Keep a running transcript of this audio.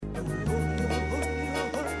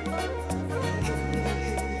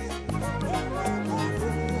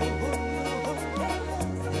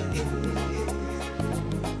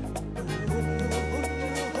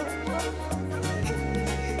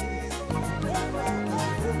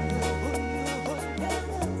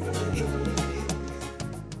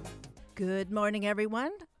Good morning,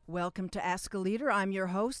 everyone. Welcome to Ask a Leader. I'm your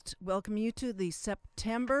host. Welcome you to the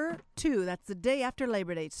September 2, that's the day after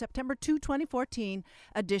Labor Day, September 2, 2014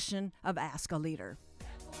 edition of Ask a Leader.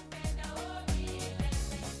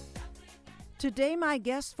 Today, my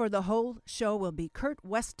guests for the whole show will be Kurt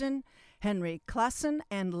Weston, Henry Klassen,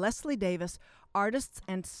 and Leslie Davis, artists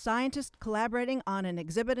and scientists collaborating on an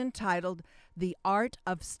exhibit entitled The Art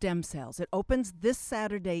of Stem Cells. It opens this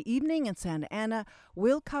Saturday evening in Santa Ana.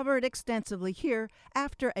 We'll cover it extensively here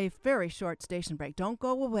after a very short station break. Don't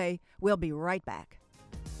go away. We'll be right back.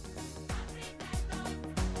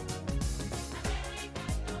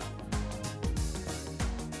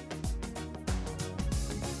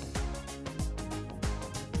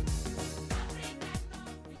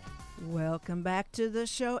 Welcome back to the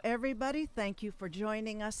show, everybody. Thank you for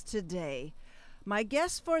joining us today. My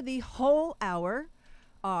guests for the whole hour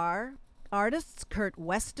are artists Kurt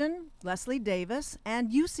Weston, Leslie Davis,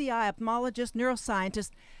 and UCI ophthalmologist,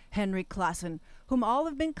 neuroscientist Henry Klassen, whom all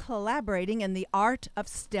have been collaborating in the art of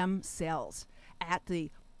stem cells at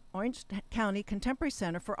the Orange County Contemporary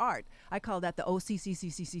Center for Art. I call that the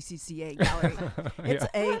OCCCCCCA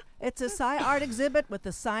Gallery. It's a sci art exhibit with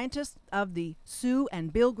the scientists of the Sue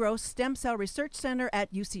and Bill Gross Stem Cell Research Center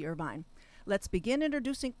at UC Irvine. Let's begin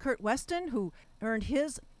introducing Kurt Weston, who earned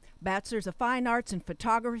his Bachelor's of Fine Arts in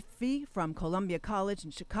Photography from Columbia College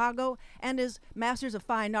in Chicago and his Master's of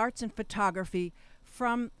Fine Arts in Photography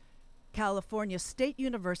from California State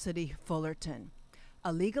University, Fullerton.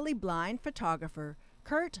 A legally blind photographer,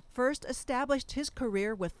 Kurt first established his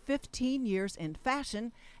career with 15 years in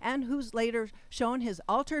fashion and who's later shown his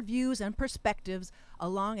altered views and perspectives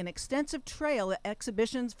along an extensive trail of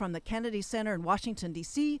exhibitions from the Kennedy Center in Washington,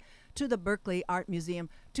 D.C. to the Berkeley Art Museum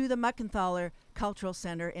to the Muckenthaler Cultural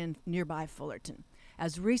Center in nearby Fullerton.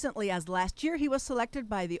 As recently as last year, he was selected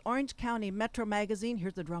by the Orange County Metro Magazine,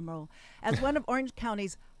 here's the drum roll, as one of Orange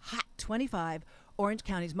County's Hot 25 Orange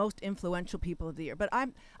County's most influential people of the year. But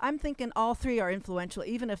I'm thinking all three are influential,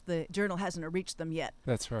 even if the journal hasn't reached them yet.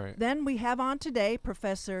 That's right. Then we have on today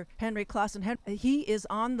Professor Henry Klassen. He is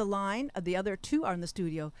on the line. The other two are in the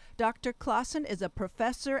studio. Dr. Klassen is a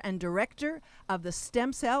professor and director of the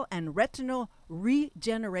Stem Cell and Retinal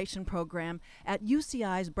Regeneration Program at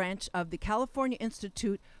UCI's branch of the California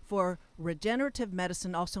Institute for Regenerative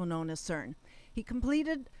Medicine, also known as CERN. He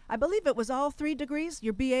completed, I believe it was all 3 degrees,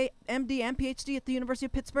 your BA, MD, and PhD at the University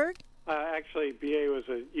of Pittsburgh? Actually, BA was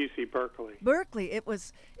at UC Berkeley. Berkeley,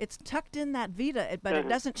 it's tucked in that Vita, but it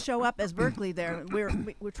doesn't show up as Berkeley there.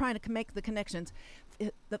 We're trying to make the connections.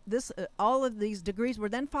 All of these degrees were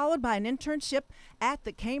then followed by an internship at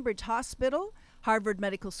the Cambridge Hospital, Harvard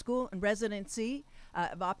Medical School, and residency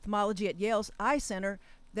of ophthalmology at Yale's Eye Center.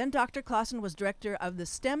 Then Dr. Klassen was director of the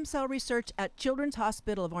stem cell research at Children's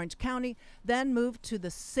Hospital of Orange County, then moved to the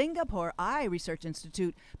Singapore Eye Research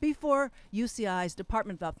Institute before UCI's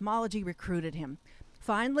Department of Ophthalmology recruited him.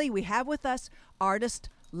 Finally, we have with us artist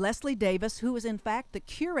Leslie Davis, who is in fact the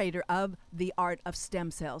curator of the art of stem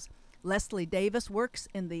cells. Leslie Davis works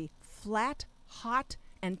in the flat, hot,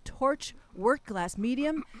 and torch work glass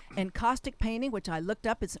medium and caustic painting, which I looked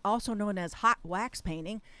up. It's also known as hot wax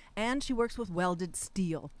painting, and she works with welded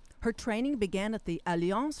steel. Her training began at the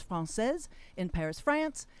Alliance Française in Paris,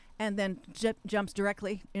 France, and then jumps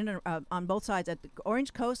directly on both sides at the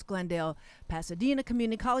Orange Coast, Glendale, Pasadena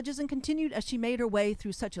community colleges, and continued as she made her way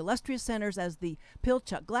through such illustrious centers as the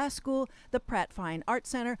Pilchuck Glass School, the Pratt Fine Art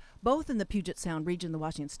Center, both in the Puget Sound region of the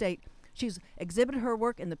Washington State. She's exhibited her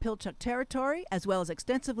work in the Pilchuck territory as well as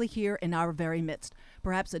extensively here in our very midst,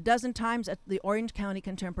 perhaps a dozen times at the Orange County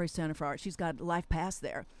Contemporary Center for Art. She's got a life pass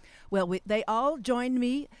there. Well, they all joined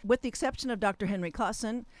me, with the exception of Dr. Henry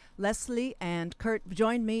Klassen. Leslie and Kurt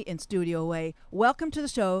joined me in Studio A. Welcome to the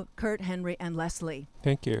show, Kurt, Henry, and Leslie.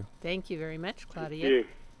 Thank you. Thank you very much, Claudia. Thank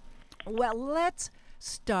you. Well, let's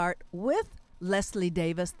start with Leslie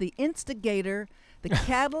Davis, the instigator, the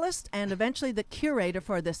catalyst, and eventually the curator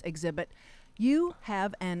for this exhibit. You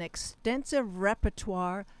have an extensive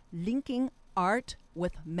repertoire linking art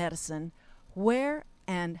with medicine. Where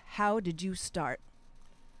and how did you start?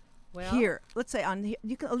 Well, Here, let's say a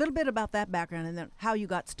little bit about that background and then how you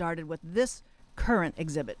got started with this current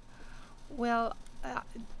exhibit. Well,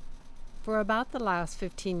 for about the last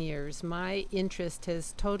 15 years, my interest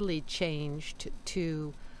has totally changed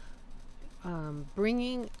to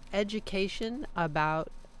bringing education about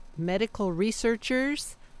medical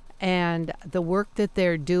researchers and the work that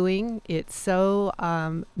they're doing. It's so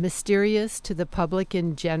mysterious to the public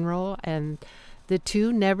in general, and the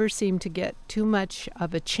two never seem to get too much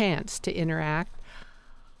of a chance to interact.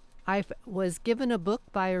 I was given a book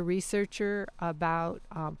by a researcher about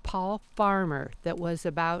Paul Farmer that was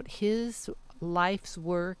about his life's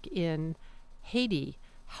work in Haiti,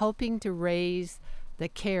 helping to raise the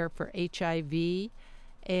care for HIV.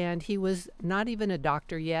 And he was not even a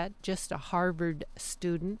doctor yet, just a Harvard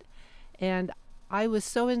student. And I was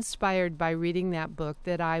so inspired by reading that book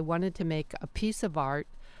that I wanted to make a piece of art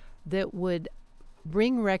that would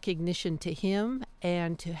bring recognition to him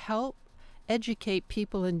and to help educate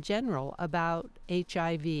people in general about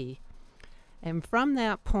HIV. And from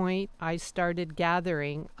that point, I started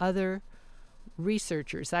gathering other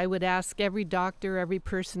researchers. I would ask every doctor, every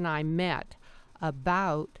person I met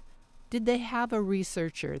about, did they have a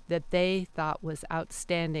researcher that they thought was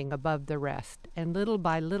outstanding above the rest? And little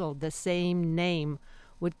by little, the same name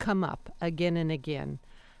would come up again and again.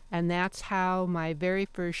 And that's how my very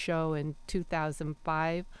first show in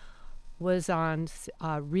 2005 was on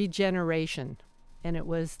regeneration. And it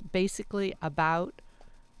was basically about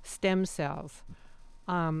stem cells.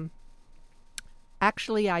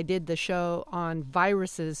 Actually, I did the show on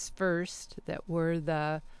viruses first, that were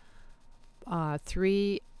the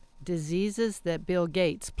 3 diseases that Bill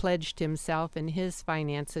Gates pledged himself and his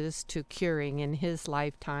finances to curing in his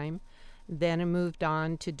lifetime. Then I moved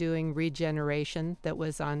on to doing regeneration, that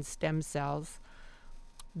was on stem cells.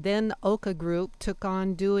 Then the OCA group took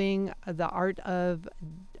on doing the art of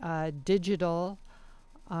digital,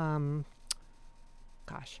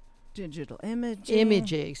 digital imaging.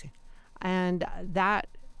 Images. And that,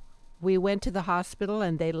 we went to the hospital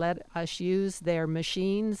and they let us use their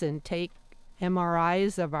machines and take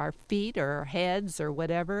MRIs of our feet or our heads or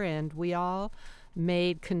whatever, and we all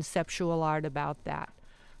made conceptual art about that.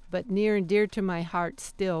 But near and dear to my heart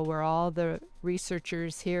still were all the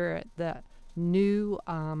researchers here at the new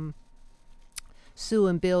Sue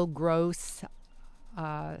and Bill Gross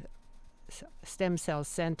Stem Cell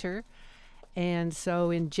Center. And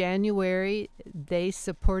so in January, they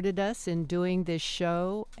supported us in doing this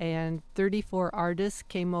show, and 34 artists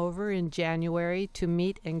came over in January to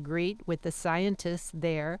meet and greet with the scientists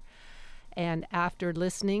there. And after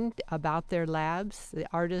listening about their labs, the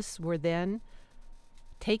artists were then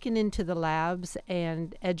taken into the labs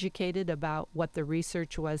and educated about what the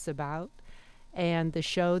research was about. And the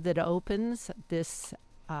show that opens this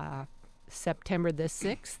September the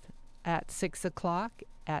 6th at 6 o'clock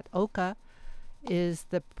at OCA is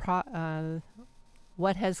the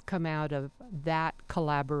what has come out of that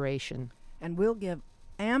collaboration. And we'll give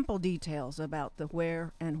ample details about the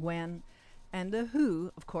where and when and the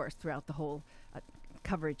who, of course, throughout the whole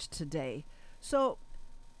coverage today. So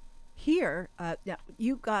here,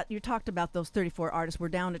 you talked about those 34 artists. We're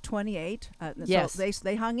down to 28. Yes. So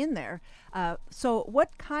they hung in there. So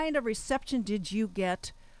what kind of reception did you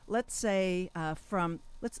get, let's say, from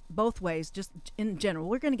both ways, just in general?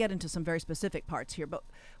 We're going to get into some very specific parts here, but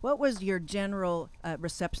what was your general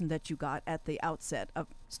reception that you got at the outset of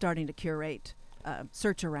starting to curate,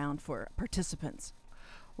 search around for participants?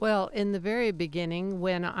 Well, in the very beginning,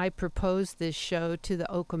 when I proposed this show to the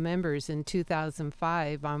OCA members in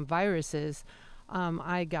 2005 on viruses,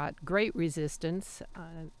 I got great resistance.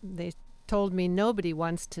 They told me nobody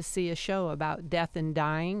wants to see a show about death and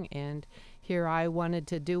dying, and here I wanted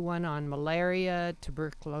to do one on malaria,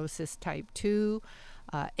 tuberculosis type 2,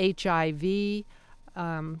 HIV,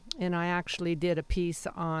 and I actually did a piece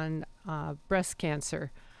on breast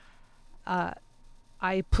cancer.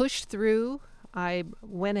 I pushed through. I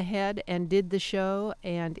went ahead and did the show,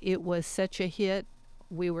 and it was such a hit.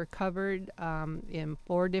 We were covered in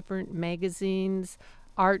 4 different magazines,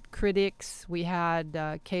 art critics. We had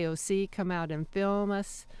KOC come out and film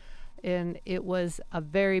us, and it was a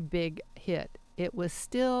very big hit. It was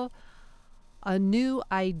still a new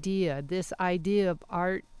idea, this idea of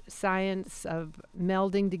art, science, of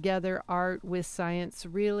melding together art with science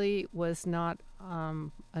really was not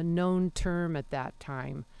a known term at that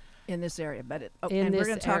time. In this area, but and we're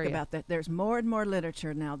going to talk about that. There's more and more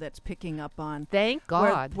literature now that's picking up on. Thank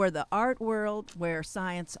God. Where the art world, where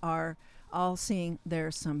science are all seeing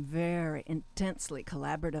there's some very intensely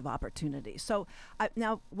collaborative opportunities. So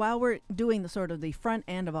now, while we're doing the sort of the front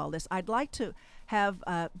end of all this, I'd like to have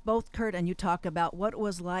both Kurt and you talk about what it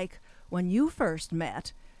was like when you first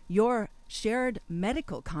met, your shared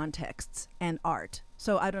medical contexts and art.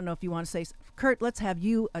 So I don't know if you want to say, Kurt, let's have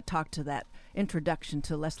you talk to that introduction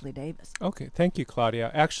to Leslie Davis. Okay, thank you,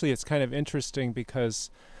 Claudia. Actually, it's kind of interesting because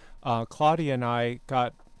Claudia and I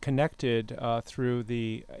got connected through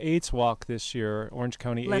the AIDS Walk this year, Orange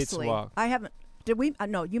County Leslie. AIDS Walk. I haven't. Did we?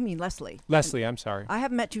 No, you mean Leslie. Leslie, I'm sorry. I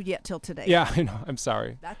haven't met you yet till today. Yeah, I know. I'm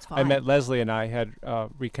sorry. That's fine. I met Leslie and I had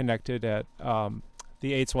reconnected at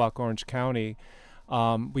the AIDS Walk Orange County.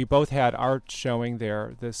 We both had art showing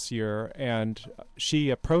there this year, and she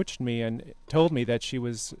approached me and told me that she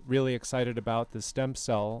was really excited about the stem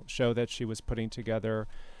cell show that she was putting together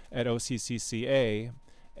at OCCCA,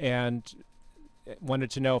 and wanted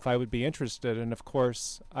to know if I would be interested. And of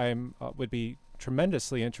course, I would be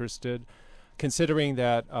tremendously interested, considering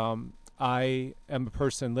that I am a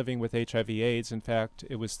person living with HIV/AIDS. In fact,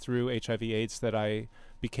 it was through HIV/AIDS that I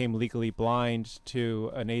became legally blind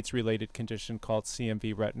to an AIDS-related condition called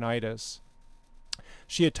CMV retinitis.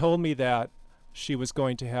 She had told me that she was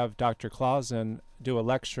going to have Dr. Clausen do a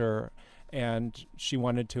lecture, and she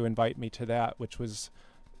wanted to invite me to that, which was,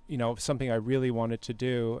 something I really wanted to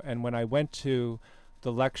do. And when I went to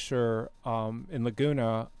the lecture in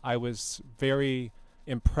Laguna, I was very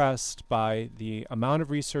impressed by the amount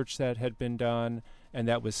of research that had been done and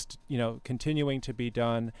that was, continuing to be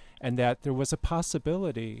done, and that there was a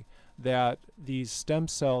possibility that these stem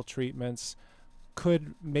cell treatments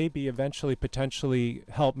could maybe eventually potentially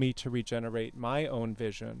help me to regenerate my own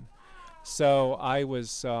vision. So I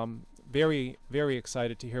was very, very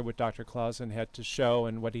excited to hear what Dr. Clausen had to show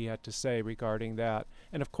and what he had to say regarding that.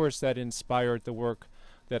 And of course, that inspired the work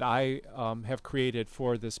that I have created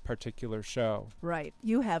for this particular show. Right.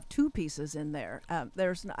 You have 2 pieces in there.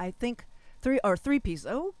 There's, I think, three pieces.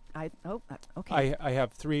 Okay. I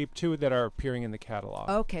have 2 that are appearing in the catalog.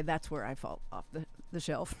 Okay, that's where I fall off the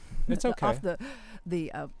shelf. It's okay. Off the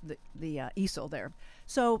easel there.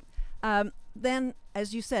 So then,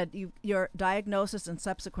 as you said, your diagnosis and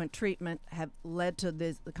subsequent treatment have led to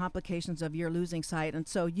the complications of your losing sight, and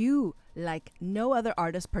so you, like no other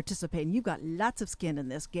artist participating, you've got lots of skin in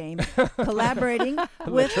this game, collaborating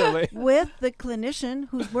with the clinician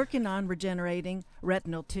who's working on regenerating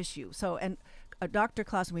retinal tissue. So, and Dr.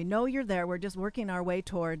 Clausen, we know you're there. We're just working our way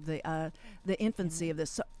toward the infancy of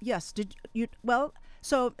this. So, yes, did you? Well,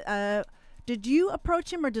 so did you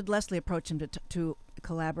approach him, or did Leslie approach him to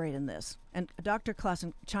collaborate in this? And Dr.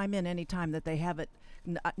 Clausen, chime in any time that they have it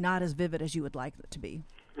not as vivid as you would like it to be.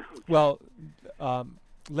 Well,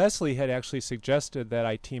 Leslie had actually suggested that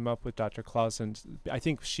I team up with Dr. Clausen. I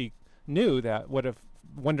think she knew that what a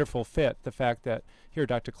wonderful fit, the fact that here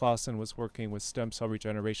Dr. Clausen was working with stem cell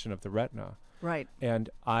regeneration of the retina. Right. And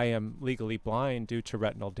I am legally blind due to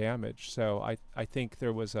retinal damage. So I think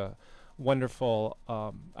there was a wonderful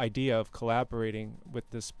idea of collaborating with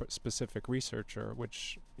this specific researcher,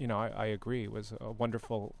 which, I agree was a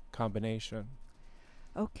wonderful combination.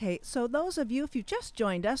 Okay, so those of you, if you just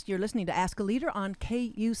joined us, you're listening to Ask a Leader on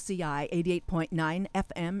KUCI 88.9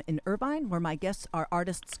 FM in Irvine, where my guests are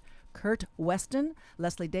artists Kurt Weston,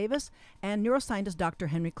 Leslie Davis, and neuroscientist Dr.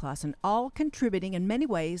 Henry Clausen, all contributing in many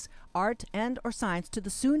ways, art and or science, to the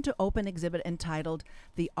soon-to-open exhibit entitled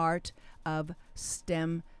The Art of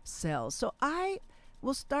Stem Cells. So I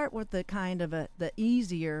will start with the kind of the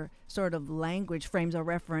easier sort of language frames of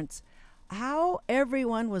reference. How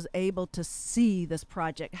everyone was able to see this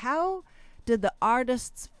project. How did the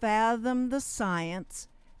artists fathom the science,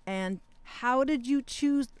 and how did you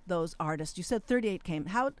choose those artists? You said 38 came.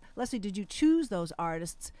 How, Leslie, did you choose those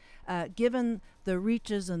artists, given the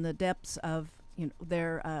reaches and the depths of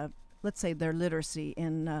their, let's say, their literacy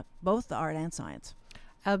in both the art and science?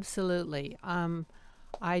 Absolutely.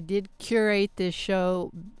 I did curate this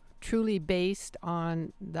show truly based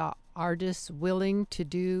on the artists willing to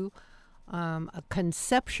do a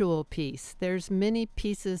conceptual piece. There's many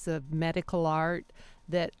pieces of medical art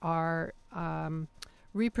that are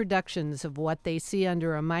reproductions of what they see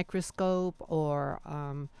under a microscope, or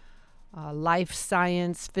life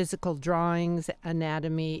science, physical drawings,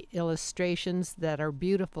 anatomy, illustrations that are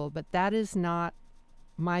beautiful, but that is not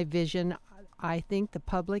my vision. I think the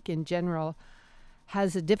public in general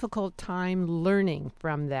has a difficult time learning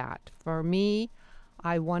from that. For me,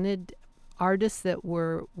 I wanted artists that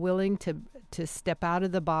were willing to step out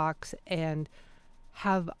of the box and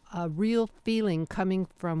have a real feeling coming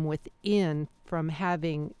from within, from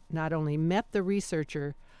having not only met the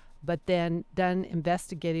researcher, but then done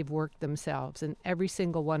investigative work themselves. And every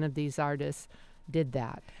single one of these artists did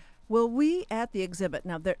that. Will we, at the exhibit,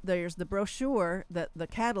 now there's the brochure, the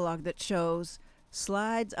catalog that shows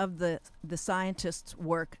slides of the scientists'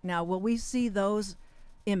 work. Now, will we see those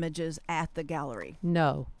images at the gallery?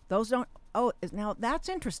 No. Those don't. Oh, now that's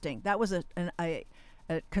interesting. That was a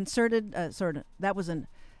concerted that was an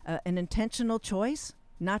intentional choice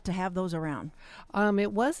not to have those around.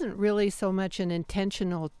 It wasn't really so much an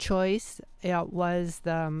intentional choice. It was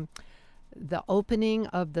the opening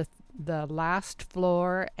of the last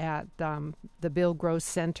floor at the Bill Gross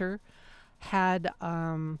Center had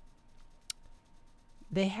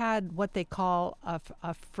they had what they call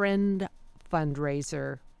a friend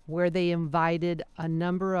fundraiser where they invited a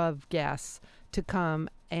number of guests to come,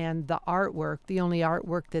 and the artwork, the only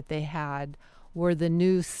artwork that they had, were the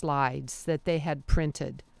news slides that they had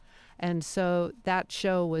printed. And so that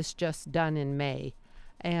show was just done in May.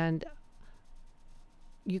 And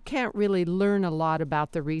you can't really learn a lot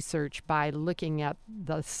about the research by looking at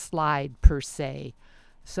the slide per se.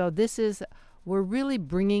 So we're really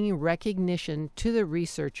bringing recognition to the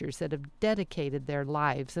researchers that have dedicated their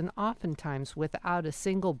lives, and oftentimes without a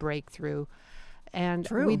single breakthrough. And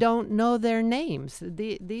True. We don't know their names.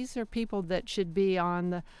 These are people that should be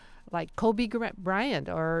on like Kobe Bryant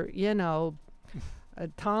or,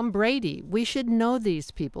 Tom Brady. We should know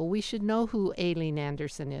these people. We should know who Aileen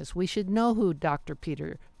Anderson is. We should know who Dr.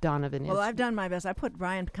 Peter Donovan is. Well, I've done my best. I put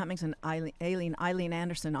Brian Cummings and Aileen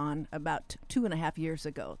Anderson on about 2.5 years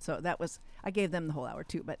ago. So I gave them the whole hour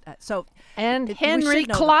too. But Henry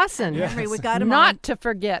Clausen. Yes. Henry, we got him Not on. to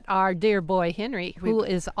forget our dear boy Henry, who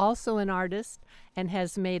is also an artist and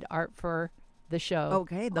has made art for the show.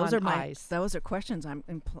 Okay, those on are Ice. those are questions I'm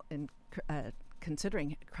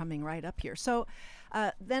considering coming right up here. So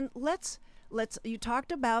then let's. You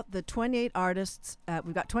talked about the 28 artists.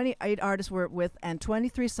 We've got 28 artists we're with, and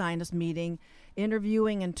 23 scientists meeting,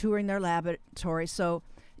 interviewing, and touring their laboratory. So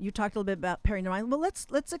you talked a little bit about pairing their mind. Well,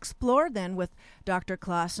 let's explore then with Dr.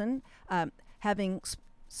 Clausen, having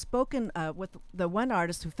spoken with the one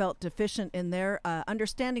artist who felt deficient in their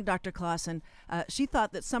understanding. Dr. Clausen, she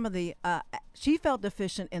thought that some of the she felt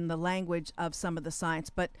deficient in the language of some of the science,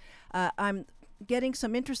 but I'm getting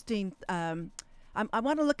some interesting. I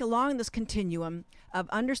want to look along this continuum of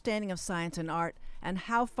understanding of science and art, and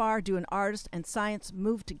how far do an artist and science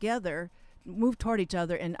move toward each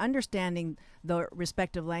other in understanding the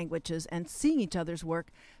respective languages and seeing each other's work.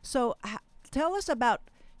 So tell us about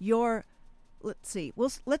let's see.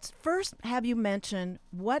 Let's first have you mention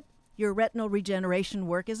what your retinal regeneration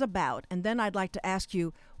work is about, and then I'd like to ask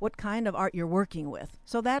you what kind of art you're working with.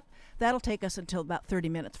 So that'll take us until about 30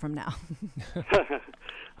 minutes from now.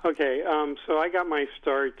 Okay, so I got my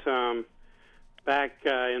start back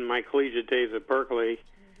in my collegiate days at Berkeley,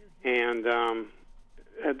 and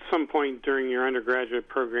at some point during your undergraduate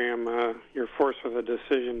program, you're forced with a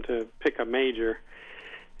decision to pick a major,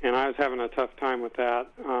 and I was having a tough time with that.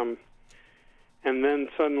 And then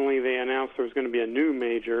suddenly they announced there was going to be a new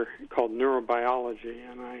major called neurobiology,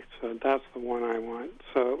 and I said, that's the one I want.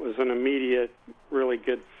 So it was an immediate, really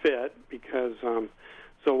good fit because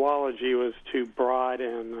zoology was too broad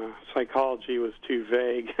and psychology was too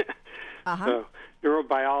vague. Uh-huh. So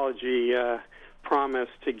neurobiology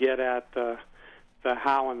promised to get at the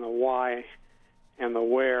how and the why and the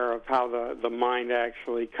where of how the mind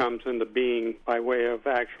actually comes into being by way of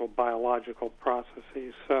actual biological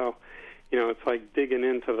processes. So, it's like digging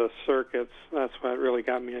into the circuits. That's what really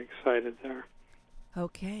got me excited there.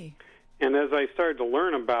 Okay. And as I started to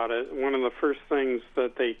learn about it, one of the first things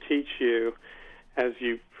that they teach you as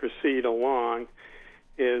you proceed along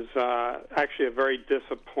is actually a very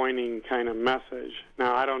disappointing kind of message.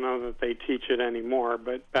 Now, I don't know that they teach it anymore,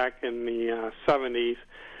 but back in the 70s,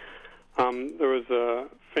 there was a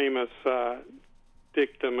famous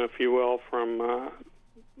dictum, if you will, from a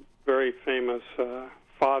very famous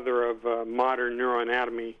father of modern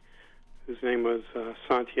neuroanatomy, whose name was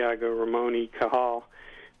Santiago Ramon y Cajal,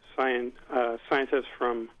 scientist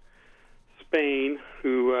from Spain,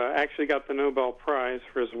 who actually got the Nobel Prize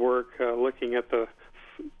for his work looking at the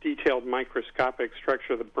detailed microscopic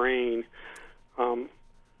structure of the brain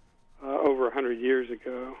over 100 years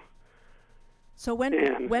ago. So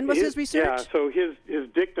when was his research? Yeah, so his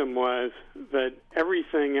dictum was that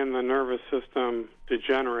everything in the nervous system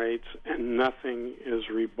degenerates and nothing is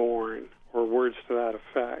reborn, or words to that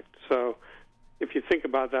effect. So if you think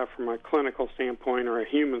about that from a clinical standpoint or a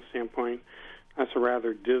human standpoint, that's a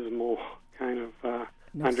rather dismal kind of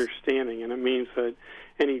understanding, and it means that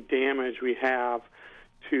any damage we have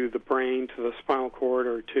to the brain, to the spinal cord,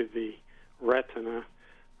 or to the retina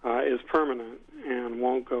is permanent and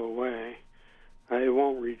won't go away. It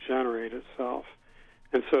won't regenerate itself.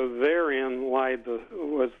 And so therein was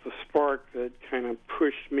the spark that kind of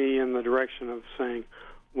pushed me in the direction of saying,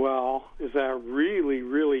 well, is that really,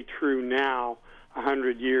 really true now,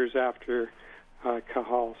 100 years after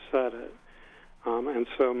Cajal said it? And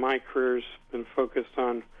so my career's been focused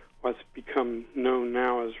on what's become known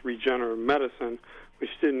now as regenerative medicine, which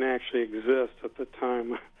didn't actually exist at the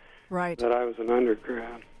time that I was an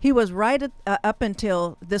undergrad. He was right up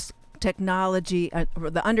until this technology,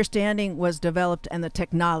 the understanding was developed and the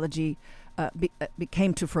technology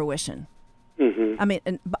came to fruition. Mm-hmm. I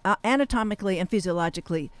mean, anatomically and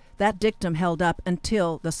physiologically, that dictum held up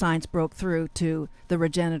until the science broke through to the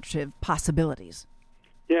regenerative possibilities.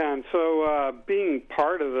 Yeah, and so being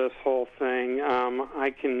part of this whole thing,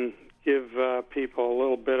 I can give people a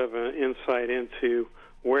little bit of an insight into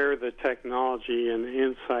where the technology and the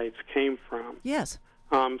insights came from. Yes.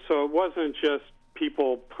 So it wasn't just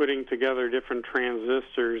people putting together different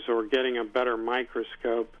transistors or getting a better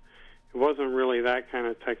microscope. It wasn't really that kind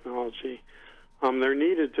of technology. There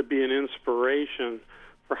needed to be an inspiration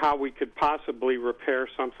for how we could possibly repair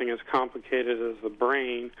something as complicated as the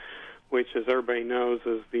brain, which, as everybody knows,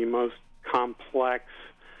 is the most complex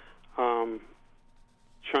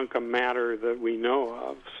chunk of matter that we know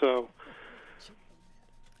of. So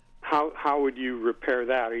how would you repair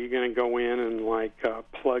that? Are you going to go in and,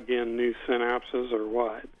 plug in new synapses or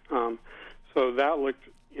what? So that looked,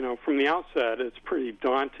 from the outset, it's pretty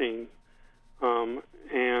daunting,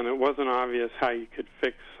 and it wasn't obvious how you could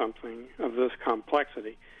fix something of this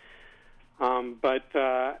complexity. But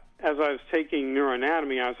as I was taking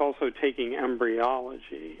neuroanatomy, I was also taking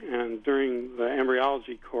embryology. And during the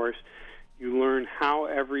embryology course, you learn how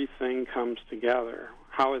everything comes together,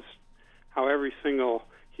 how every single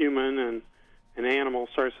human and an animal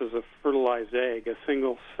starts as a fertilized egg, a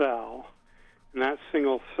single cell. And that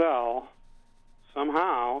single cell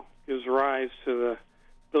somehow gives rise to the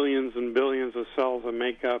billions and billions of cells that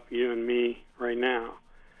make up you and me right now.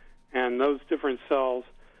 And those different cells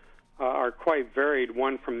are quite varied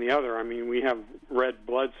one from the other. I mean, we have red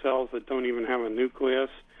blood cells that don't even have a nucleus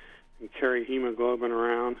and carry hemoglobin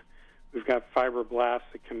around. We've got fibroblasts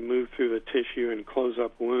that can move through the tissue and close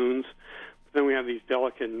up wounds. But then we have these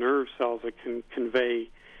delicate nerve cells that can convey,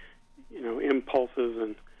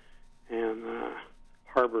 impulses and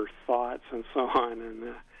harbor thoughts and so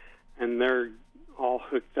on. And they're all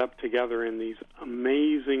hooked up together in these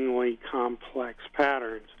amazingly complex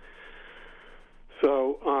patterns.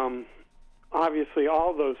 So obviously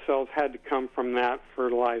all those cells had to come from that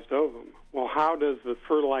fertilized ovum. Well, how does the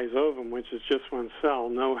fertilized ovum, which is just one cell,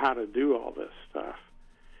 know how to do all this stuff?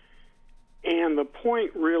 And the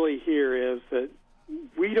point really here is that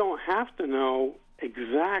we don't have to know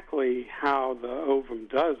exactly how the ovum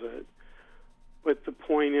does it, but the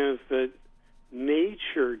point is that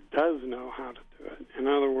nature does know how to do it. In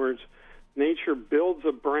other words, nature builds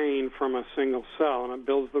a brain from a single cell, and it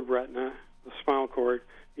builds the retina, the spinal cord,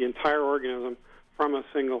 the entire organism from a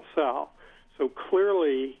single cell. So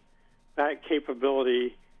clearly that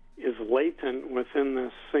capability is latent within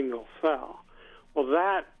this single cell. Well,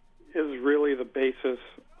 that is really the basis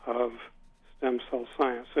of stem cell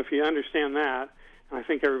science. So if you understand that, and I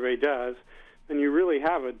think everybody does, then you really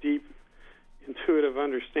have a deep intuitive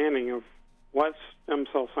understanding of what stem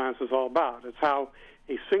cell science is all about. It's how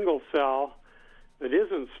a single cell that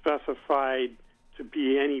isn't specified to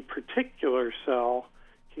be any particular cell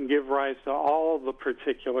can give rise to all the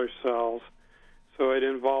particular cells. So it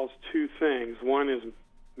involves two things. One is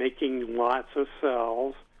making lots of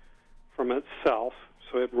cells from itself,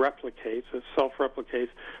 so it replicates, it self-replicates,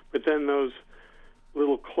 but then those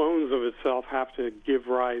little clones of itself have to give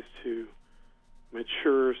rise to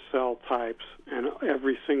mature cell types, and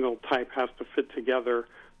every single type has to fit together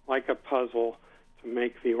like a puzzle to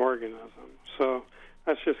make the organism. So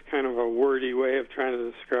that's just kind of a wordy way of trying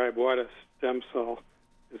to describe what a stem cell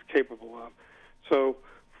is capable of. So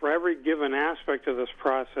for every given aspect of this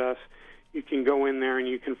process, you can go in there and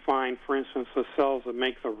you can find, for instance, the cells that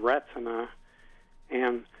make the retina,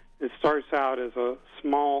 and it starts out as a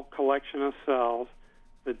small collection of cells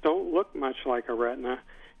that don't look much like a retina,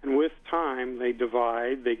 and with time they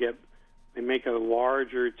divide, they make a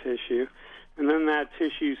larger tissue, and then that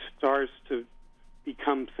tissue starts to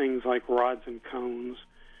become things like rods and cones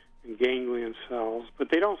and ganglion cells, but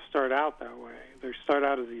they don't start out that way. They start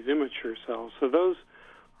out as these immature cells. So those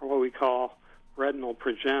are what we call retinal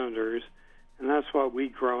progenitors, and that's what we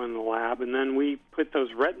grow in the lab. And then we put those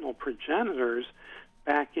retinal progenitors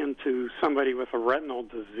back into somebody with a retinal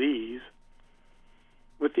disease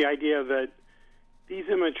with the idea that these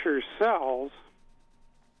immature cells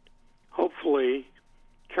hopefully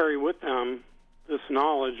carry with them this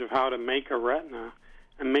knowledge of how to make a retina,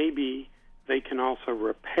 and maybe they can also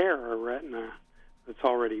repair a retina that's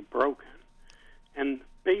already broken. And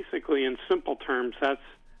basically, in simple terms,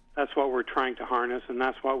 that's what we're trying to harness, and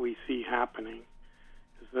that's what we see happening,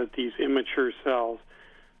 is that these immature cells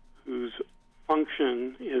whose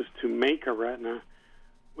function is to make a retina,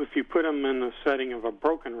 if you put them in the setting of a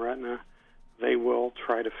broken retina, they will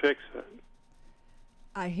try to fix it.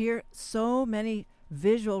 I hear so many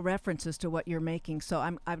visual references to what you're making,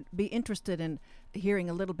 so I'd be interested in hearing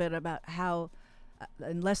a little bit about how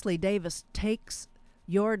Leslie Davis takes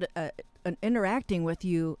your interacting with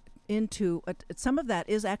you into some of that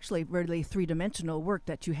is actually really three-dimensional work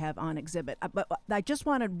that you have on exhibit. But I just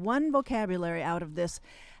wanted one vocabulary out of this.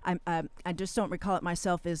 I just don't recall it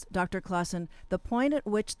myself. Is Dr. Clausen the point at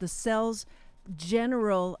which the cell's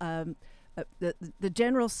general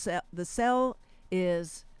the cell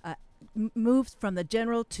is moves from the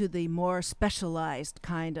general to the more specialized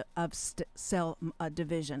kind of cell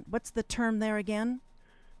division? What's the term there again?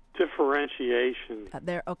 Differentiation.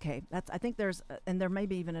 Okay. I think there's, and there may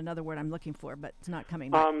be even another word I'm looking for, but it's not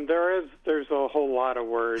coming. There's a whole lot of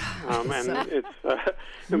words, and it's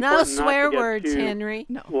no swear not to get words, too Henry.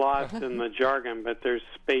 lost in the jargon. But there's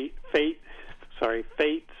fate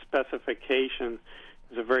specification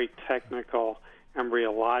is a very technical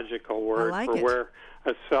embryological word for where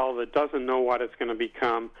a cell that doesn't know what it's going to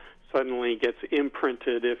become suddenly gets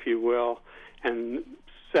imprinted, if you will, and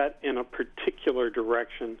set in a particular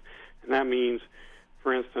direction. And that means,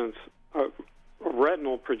 for instance, a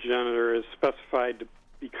retinal progenitor is specified to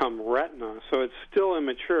become retina. So it's still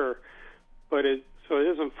immature, but it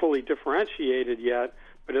isn't fully differentiated yet,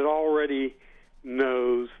 but it already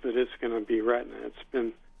knows that it's going to be retina. It's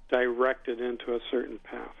been directed into a certain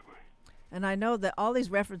pathway. And I know that all these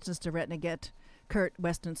references to retina get Kurt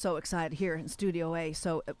Weston so excited here in Studio A.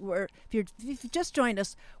 So if you've just joined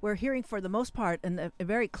us, we're hearing for the most part in a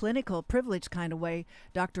very clinical, privileged kind of way,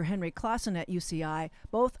 Dr. Henry Clausen at UCI.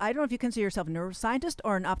 Both, I don't know if you consider yourself a neuroscientist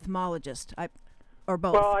or an ophthalmologist, or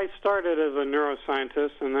both. Well, I started as a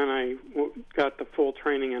neuroscientist, and then I got the full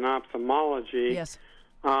training in ophthalmology. Yes.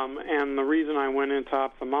 And the reason I went into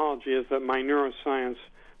ophthalmology is that my neuroscience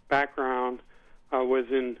background was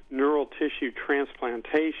in neural tissue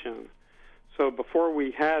transplantation. So before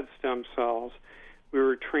we had stem cells, we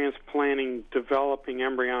were transplanting developing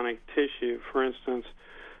embryonic tissue. For instance,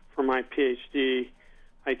 for my PhD,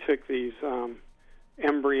 I took these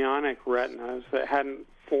embryonic retinas that hadn't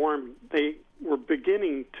formed. They were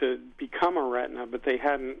beginning to become a retina, but they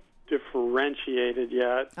hadn't differentiated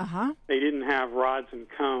yet. Uh-huh. They didn't have rods and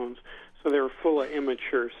cones, so they were full of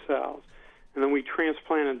immature cells. And then we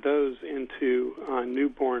transplanted those into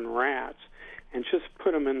newborn rats and just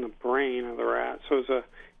put them in the brain of the rat. So it was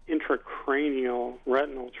an intracranial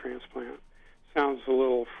retinal transplant. Sounds a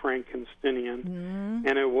little Frankensteinian,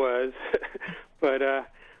 and it was. But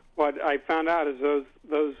what I found out is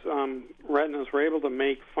those retinas were able to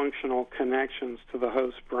make functional connections to the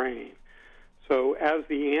host brain. So as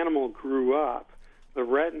the animal grew up, the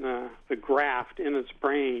retina, the graft in its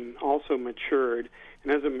brain, also matured.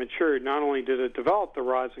 And as it matured, not only did it develop the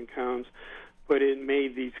rods and cones, but it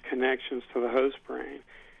made these connections to the host brain.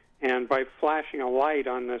 And by flashing a light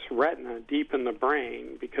on this retina deep in the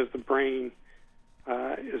brain, because the brain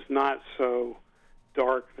is not so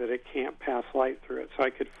dark that it can't pass light through it, so I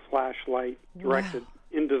could flash light directed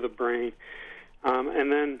into the brain. And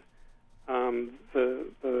then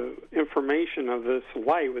the information of this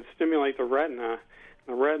light would stimulate the retina.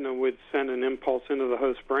 The retina would send an impulse into the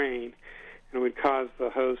host brain, and it would cause the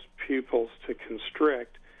host pupils to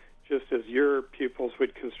constrict, just as your pupils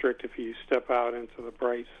would constrict if you step out into the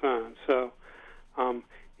bright sun. So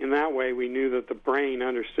in that way, we knew that the brain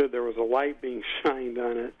understood there was a light being shined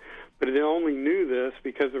on it, but it only knew this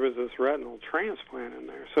because there was this retinal transplant in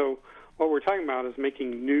there. So what we're talking about is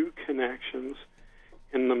making new connections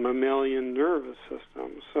in the mammalian nervous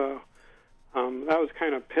system. So that was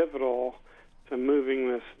kind of pivotal to moving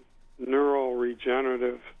this neural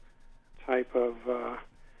regenerative type of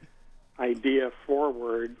idea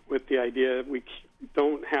forward, with the idea that we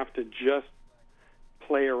don't have to just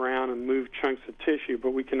play around and move chunks of tissue,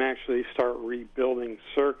 but we can actually start rebuilding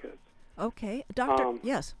circuits. Okay, Doctor,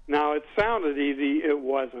 yes. Now, it sounded easy. It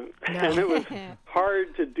wasn't. No. And it was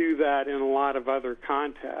hard to do that in a lot of other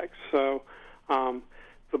contexts. So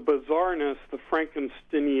the bizarreness, the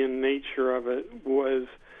Frankensteinian nature of it was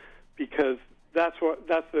because that's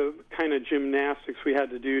the kind of gymnastics we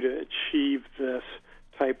had to do to achieve this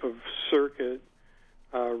type of circuit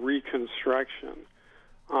reconstruction.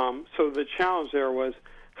 So the challenge there was,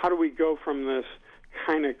 how do we go from this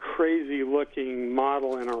kind of crazy-looking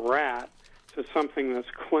model in a rat to something that's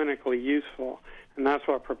clinically useful? And that's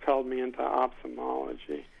what propelled me into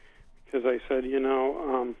ophthalmology, because I said,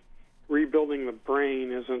 rebuilding the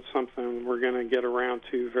brain isn't something we're going to get around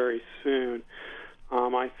to very soon.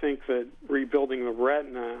 I think that rebuilding the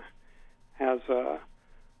retina has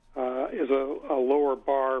is a lower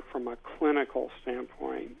bar from a clinical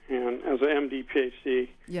standpoint. And as an MD, PhD,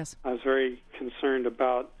 yes, I was very concerned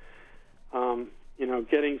about,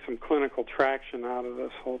 getting some clinical traction out of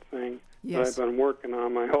this whole thing that I've been working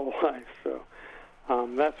on my whole life. So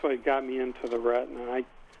that's what got me into the retina.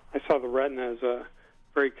 I saw the retina as a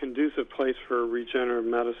very conducive place for regenerative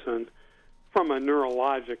medicine from a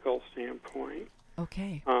neurological standpoint.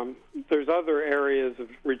 Okay. There's other areas of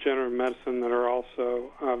regenerative medicine that are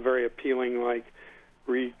also very appealing, like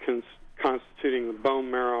reconstituting the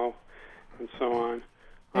bone marrow and so on.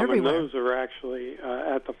 And those are actually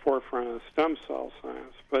at the forefront of stem cell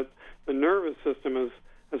science. But the nervous system is,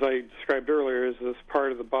 as I described earlier, is this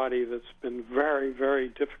part of the body that's been very, very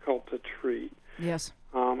difficult to treat. Yes.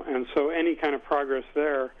 And so any kind of progress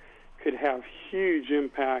there could have huge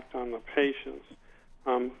impact on the patients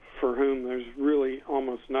for whom there's really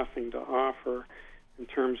almost nothing to offer in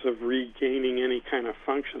terms of regaining any kind of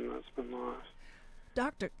function that's been lost.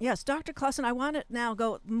 Dr. Clausen, I want to now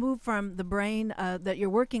move from the brain that you're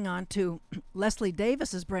working on to Leslie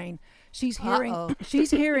Davis's brain. She's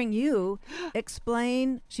hearing you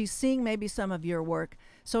explain. She's seeing maybe some of your work.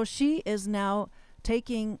 So she is now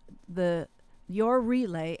taking your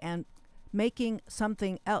relay and making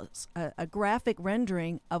something else, a graphic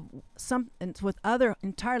rendering of with other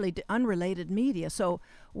entirely unrelated media. So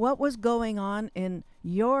what was going on in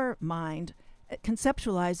your mind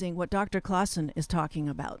conceptualizing what Dr. Clausen is talking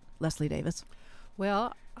about, Leslie Davis?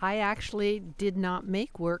 Well, I actually did not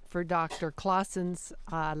make work for Dr. Clausen's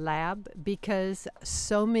lab because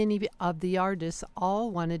so many of the artists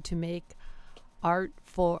all wanted to make art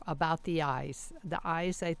about the eyes. The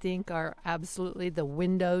eyes, I think, are absolutely the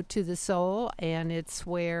window to the soul, and it's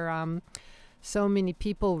where so many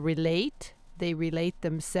people relate. They relate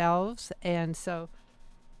themselves, and so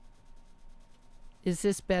is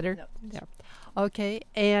this better? No. Yeah. Okay,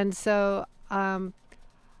 and so the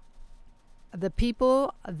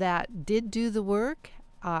people that did do the work,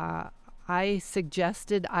 I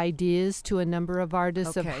suggested ideas to a number of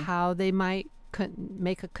artists of how they might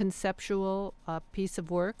make a conceptual piece of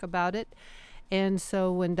work about it. And so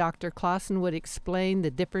when Dr. Clausen would explain the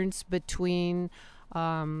difference between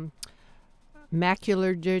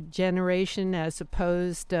macular degeneration as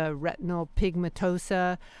opposed to retinal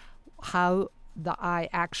pigmentosa, how the eye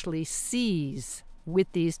actually sees with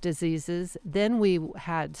these diseases, then we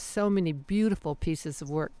had so many beautiful pieces of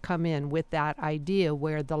work come in with that idea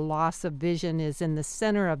where the loss of vision is in the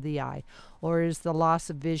center of the eye, or is the loss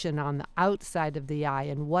of vision on the outside of the eye,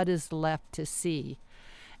 and what is left to see.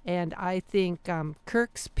 And I think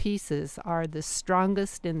Kirk's pieces are the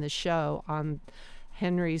strongest in the show on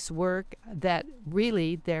Henry's work, that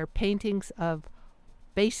really they're paintings of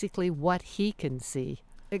basically what he can see.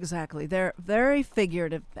 Exactly. They're very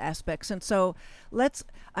figurative aspects. And so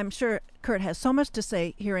I'm sure Kurt has so much to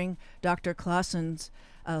say hearing Dr. Clausen's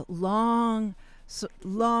long,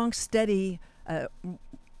 steady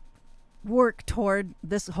work toward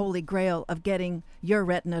this holy grail of getting your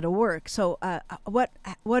retina to work. So what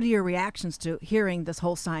are your reactions to hearing this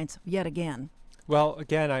whole science yet again? Well,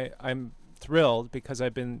 again, I'm thrilled because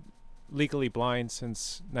I've been legally blind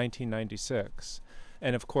since 1996.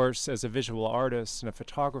 And of course, as a visual artist and a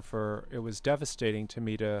photographer, it was devastating to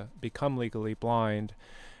me to become legally blind.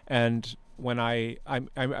 And when I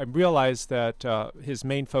realized that his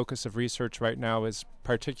main focus of research right now is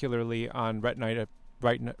particularly on retinitis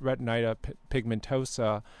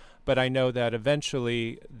pigmentosa, but I know that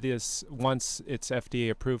eventually once it's FDA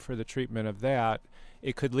approved for the treatment of that,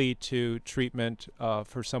 it could lead to treatment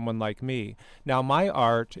for someone like me. Now, my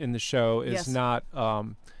art in the show is not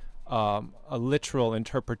a literal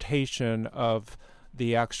interpretation of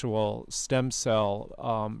the actual stem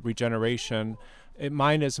cell regeneration.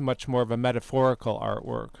 Mine is much more of a metaphorical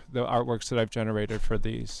artwork, the artworks that I've generated for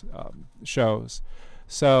these shows.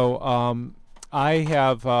 So I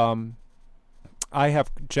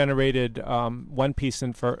have generated one piece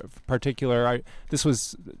in particular. This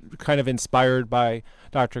was kind of inspired by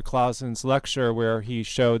Dr. Clausen's lecture, where he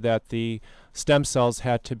showed that the stem cells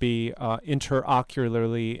had to be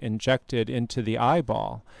interocularly injected into the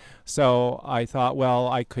eyeball. So I thought, well,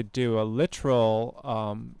 I could do a literal,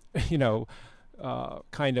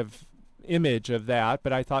 kind of image of that,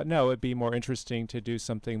 but I thought, no, it'd be more interesting to do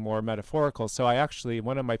something more metaphorical. So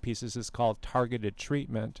one of my pieces is called Targeted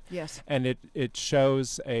Treatment. Yes. And it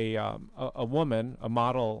shows a woman, a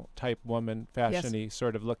model type woman, fashion-y,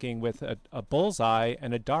 sort of looking with a bullseye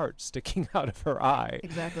and a dart sticking out of her eye.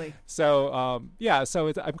 Exactly. So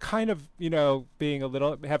so I'm kind of having a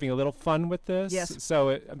little fun with this. Yes.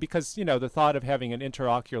 So because the thought of having an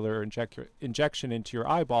interocular injection into your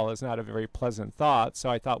eyeball is not a very pleasant thought.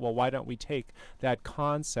 So I thought, well, why don't we take that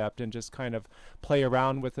concept and just kind of play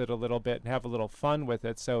around with it a little bit and have a little fun with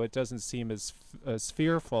it, so it doesn't seem as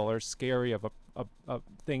fearful or scary of a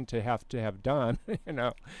thing to have done.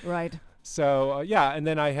 Right. So yeah, and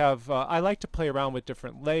then I have I like to play around with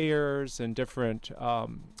different layers and different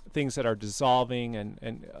things that are dissolving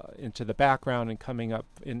and into the background and coming up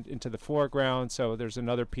into the foreground. So there's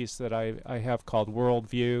another piece that I have called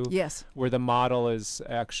Worldview, Yes. where the model is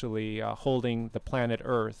actually holding the planet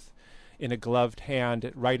Earth in a gloved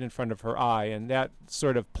hand right in front of her eye, and that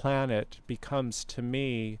sort of planet becomes to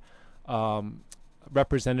me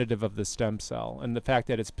representative of the stem cell, and the fact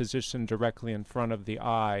that it's positioned directly in front of the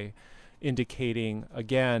eye, indicating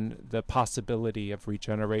again the possibility of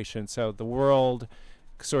regeneration. So the world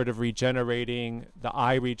sort of regenerating, the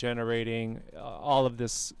eye regenerating, all of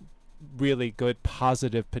this really good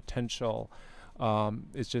positive potential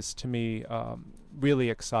is just to me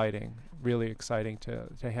really exciting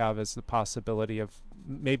to have as the possibility of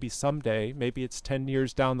maybe someday, maybe it's 10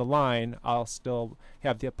 years down the line, I'll still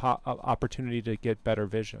have the opportunity to get better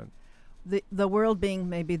vision. The world being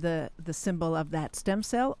maybe the symbol of that stem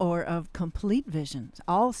cell or of complete vision,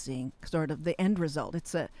 all seeing sort of the end result.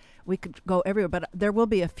 We could go everywhere, but there will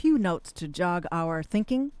be a few notes to jog our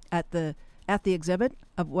thinking at the exhibit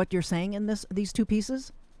of what you're saying in these two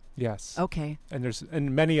pieces. Yes. Okay. And there's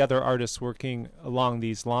many other artists working along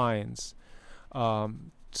these lines,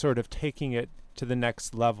 sort of taking it to the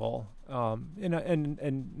next level,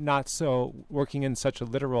 and not so working in such a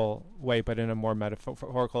literal way, but in a more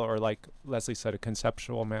metaphorical, or like Leslie said, a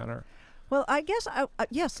conceptual manner. Well, I guess,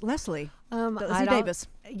 yes, Leslie Davis.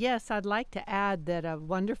 Yes, I'd like to add that a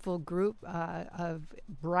wonderful group of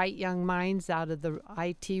bright young minds out of the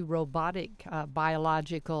IT robotic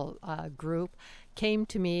biological group came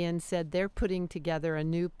to me and said they're putting together a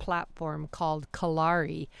new platform called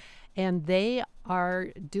Kalari, and they are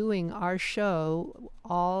doing our show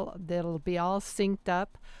that'll be all synced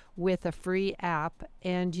up with a free app,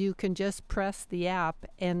 and you can just press the app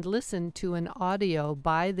and listen to an audio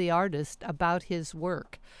by the artist about his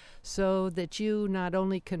work, so that you not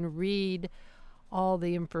only can read all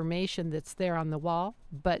the information that's there on the wall,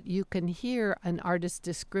 but you can hear an artist's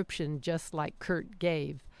description just like Kurt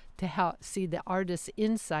gave, to see the artist's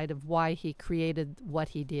insight of why he created what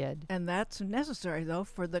he did. And that's necessary, though,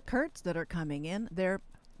 for the Kurts that are coming in.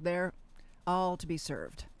 They're all to be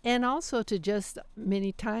served. And also to just,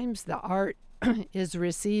 many times the art is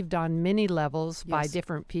received on many levels by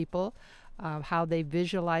different people, how they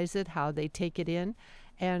visualize it, how they take it in.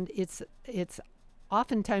 And it's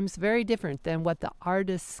oftentimes very different than what the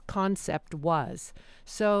artist's concept was.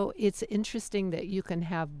 So it's interesting that you can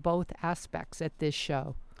have both aspects at this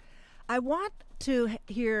show. I want to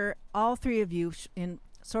hear all three of you, in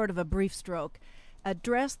sort of a brief stroke,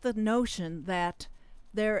 address the notion that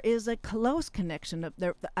there is a close connection.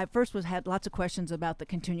 I first had lots of questions about the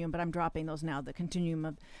continuum, but I'm dropping those now, the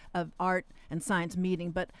continuum of art and science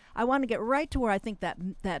meeting. But I want to get right to where I think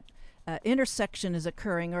that intersection is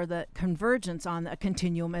occurring, or the convergence on a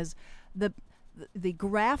continuum, is the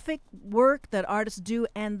graphic work that artists do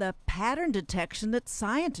and the pattern detection that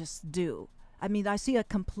scientists do. I mean, I see a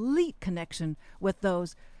complete connection with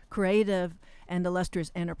those creative and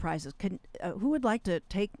illustrious enterprises. Who would like to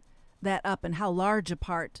take that up, and how large a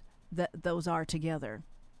part those are together?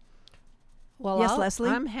 Well, yes,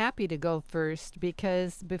 Leslie? I'm happy to go first,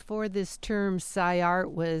 because before this term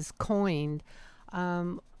sci-art was coined,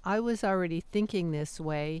 I was already thinking this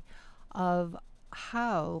way of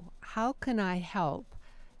how can I help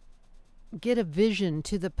get a vision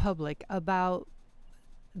to the public about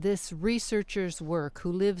this researcher's work,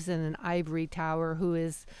 who lives in an ivory tower, who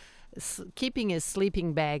is keeping his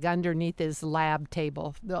sleeping bag underneath his lab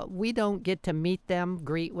table. We don't get to meet them,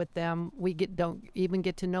 greet with them. We don't even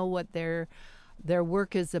get to know what their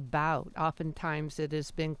work is about. Oftentimes it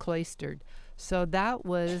has been cloistered. So that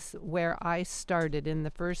was where I started in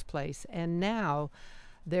the first place. And now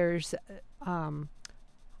there's,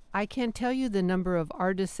 I can't tell you the number of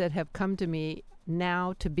artists that have come to me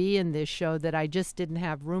now to be in this show that I just didn't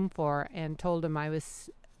have room for, and told them I was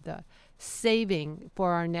saving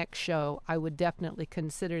for our next show. I would definitely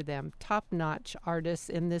consider them top-notch artists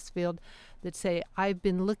in this field that say, I've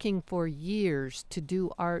been looking for years to do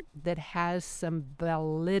art that has some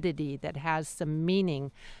validity, that has some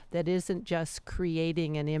meaning, that isn't just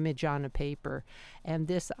creating an image on a paper. And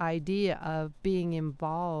this idea of being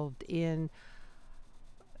involved in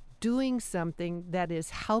doing something that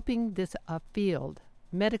is helping this field,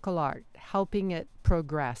 medical art, helping it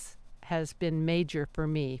progress, has been major for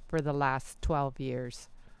me for the last 12 years.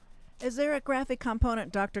 Is there a graphic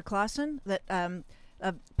component, Dr. Clausen, that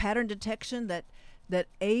of pattern detection that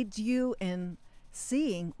aids you in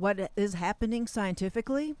seeing what is happening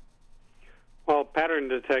scientifically? Well, pattern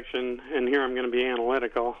detection, and here I'm going to be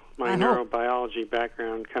analytical, my neurobiology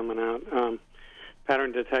background coming out.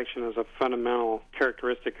 pattern detection is a fundamental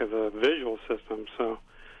characteristic of the visual system. So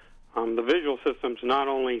the visual system's not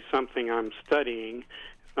only something I'm studying,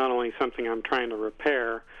 it's not only something I'm trying to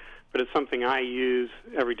repair, but it's something I use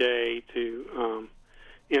every day to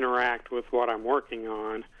interact with what I'm working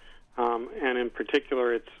on. And in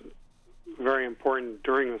particular, it's very important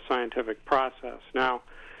during the scientific process. Now,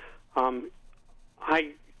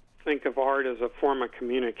 I think of art as a form of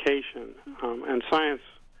communication, and science,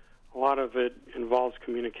 a lot of it involves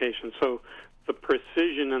communication. So the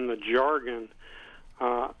precision and the jargon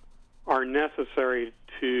are necessary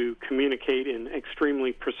to communicate in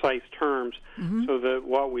extremely precise terms, so that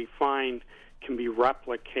what we find can be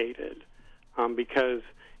replicated, because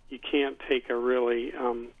you can't take a really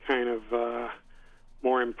kind of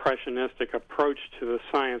more impressionistic approach to the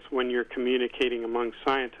science when you're communicating among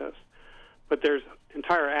scientists. But there's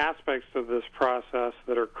entire aspects of this process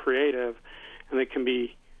that are creative and that can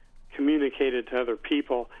be communicated to other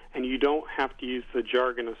people, and you don't have to use the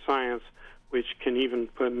jargon of science, which can even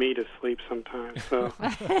put me to sleep sometimes. So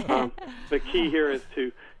the key here is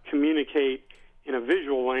to communicate in a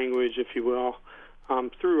visual language, if you will,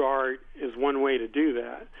 through art is one way to do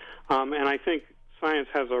that. And I think science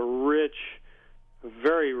has a rich,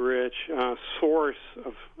 very rich source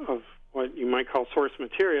of what you might call source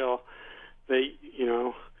material that,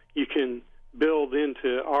 you can build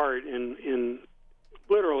into art in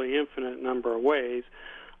literally infinite number of ways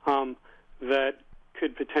that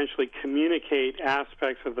could potentially communicate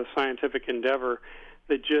aspects of the scientific endeavor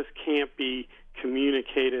that just can't be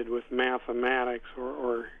communicated with mathematics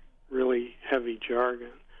or really heavy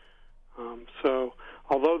jargon. So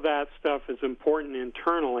although that stuff is important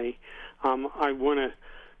internally, I want to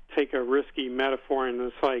take a risky metaphor, and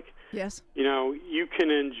it's like, yes, you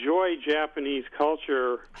can enjoy Japanese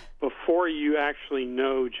culture before you actually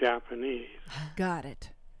know Japanese. Got it.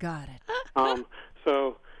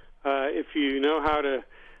 So if you know how to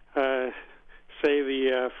say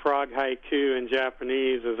the frog haiku in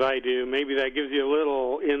Japanese, as I do, maybe that gives you a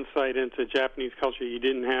little insight into Japanese culture you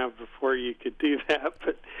didn't have before you could do that.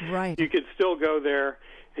 But right. You could still go there,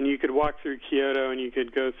 and you could walk through Kyoto, and you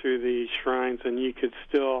could go through the shrines, and you could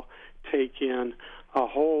still take in a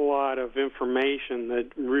whole lot of information that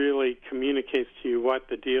really communicates to you what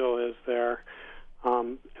the deal is there,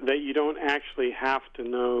 that you don't actually have to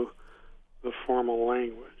know the formal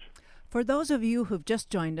language. For those of you who've just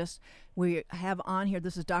joined us, we have on here,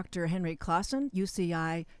 this is Dr. Henry Clausen,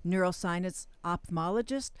 UCI neuroscience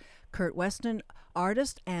ophthalmologist, Kurt Weston,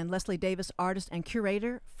 artist, and Leslie Davis, artist and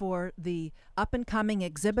curator for the up-and-coming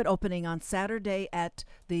exhibit opening on Saturday at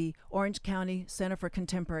the Orange County Center for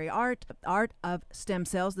Contemporary Art, Art of Stem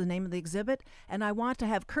Cells, the name of the exhibit. And I want to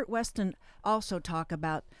have Kurt Weston also talk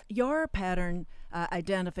about your pattern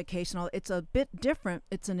identification. It's a bit different.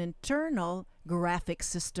 It's an internal graphic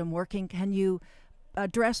system working. Can you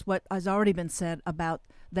address what has already been said about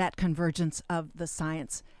that convergence of the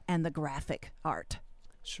science and the graphic art?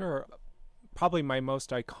 Sure. Probably my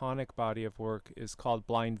most iconic body of work is called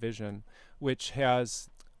Blind Vision, which shows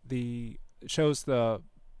the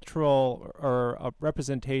troll or a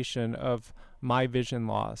representation of my vision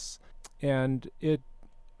loss. And it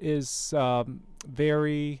is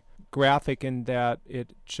very graphic in that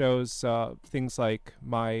it shows things like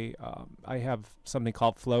I have something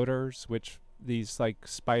called floaters, which these like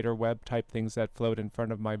spider web type things that float in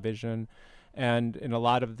front of my vision. And in a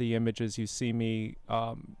lot of the images you see me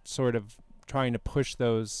sort of trying to push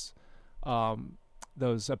those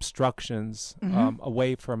obstructions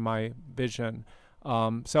away from my vision.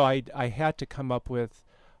 So I had to come up with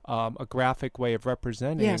a graphic way of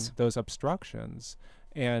representing those obstructions.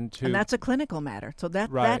 And that's a clinical matter. So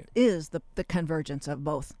that is the convergence of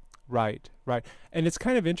both. Right. And it's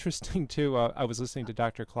kind of interesting, too. I was listening to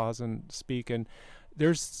Dr. Clausen speak, and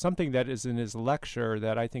there's something that is in his lecture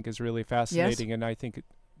that I think is really fascinating, and I think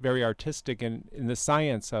very artistic in the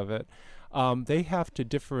science of it. They have to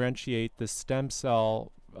differentiate the stem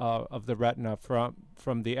cell of the retina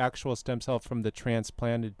from the actual stem cell from the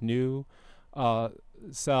transplanted new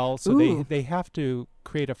cell. So they have to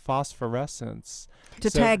create a phosphorescence. To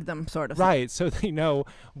tag them, sort of. Right, so they know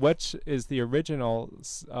which is the original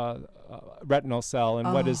retinal cell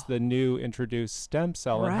and what is the new introduced stem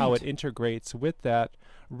cell and how it integrates with that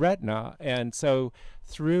retina. And so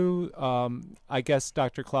through, I guess,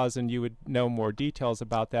 Dr. Clausen, you would know more details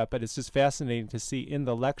about that, but it's just fascinating to see in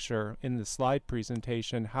the lecture, in the slide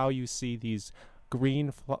presentation, how you see these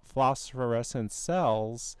green phosphorescent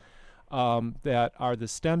cells that are the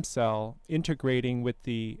stem cell integrating with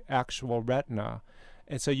the actual retina.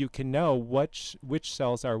 And so you can know which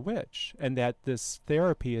cells are which, and that this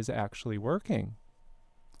therapy is actually working.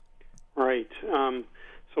 Right.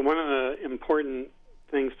 So one of the important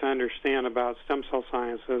things to understand about stem cell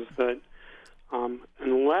science is that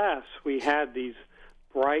unless we had these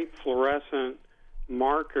bright fluorescent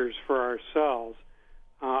markers for our cells,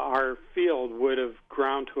 our field would have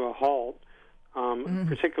ground to a halt,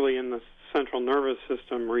 particularly in the central nervous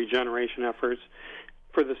system regeneration efforts,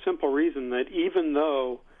 for the simple reason that even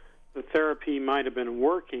though the therapy might have been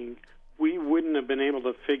working, we wouldn't have been able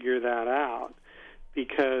to figure that out,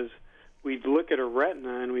 because we'd look at a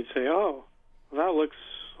retina and we'd say, oh, well, that looks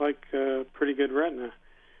like a pretty good retina.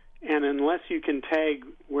 And unless you can tag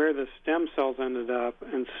where the stem cells ended up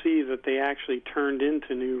and see that they actually turned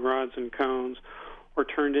into new rods and cones or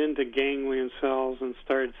turned into ganglion cells and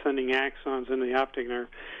started sending axons into the optic nerve,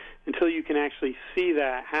 until you can actually see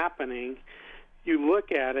that happening, you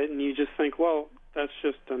look at it and you just think, well, that's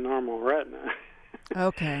just a normal retina.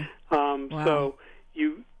 Okay. Wow. So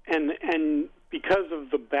and because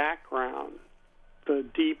of the background, the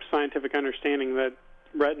deep scientific understanding that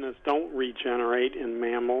retinas don't regenerate in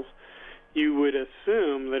mammals, you would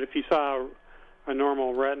assume that if you saw a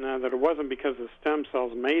normal retina, that it wasn't because the stem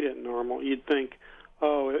cells made it normal. You'd think,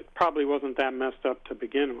 oh, it probably wasn't that messed up to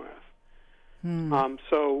begin with.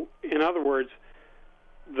 So, in other words,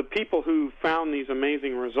 the people who found these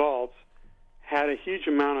amazing results had a huge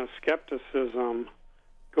amount of skepticism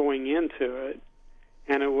going into it,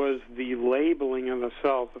 and it was the labeling of the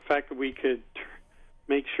cells, the fact that we could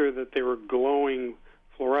make sure that they were glowing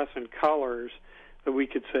fluorescent colors, that we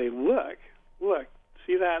could say, look,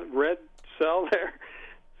 see that red cell there?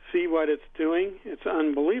 See what it's doing? It's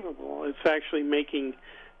unbelievable. It's actually making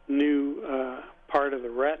new part of the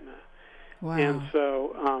retina. Wow. And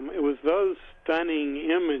so it was those stunning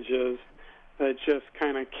images that just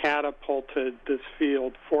kind of catapulted this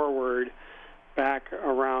field forward back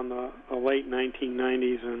around the late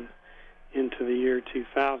 1990s and into the year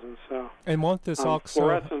 2000. So, and won't this also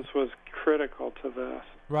fluorescence was critical to this?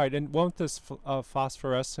 Right, and won't this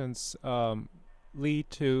phosphorescence lead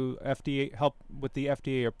to help with the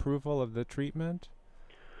FDA approval of the treatment?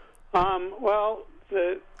 Well,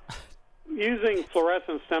 using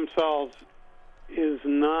fluorescent stem cells is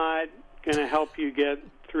not going to help you get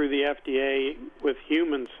through the FDA with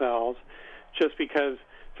human cells, just because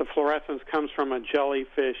the fluorescence comes from a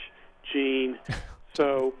jellyfish gene.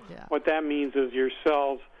 So what that means is your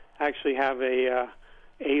cells actually have a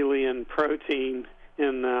alien protein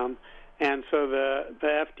in them, and so the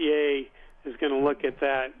FDA is going to look at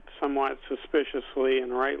that somewhat suspiciously,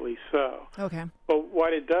 and rightly so. Okay. But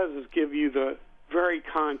what it does is give you the very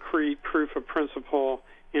concrete proof of principle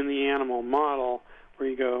in the animal model, where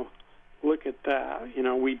you go, look at that. You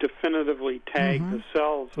know, we definitively tagged the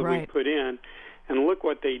cells that we put in, and look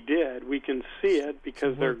what they did. We can see it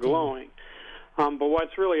because they're glowing. But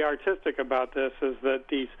what's really artistic about this is that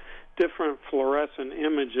these different fluorescent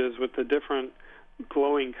images with the different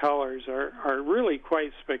glowing colors are really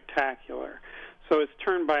quite spectacular. So it's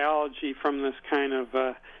turned biology from this kind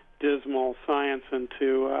of dismal science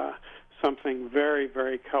into something very,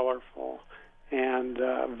 very colorful and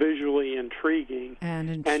visually intriguing.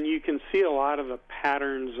 And you can see a lot of the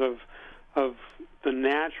patterns of the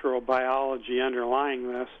natural biology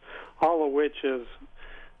underlying this, all of which is,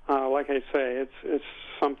 like I say, it's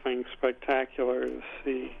something spectacular to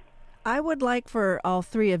see. I would like for all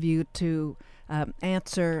three of you to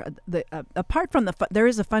answer apart from there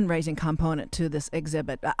is a fundraising component to this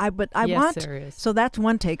exhibit. Yes, there is. So that's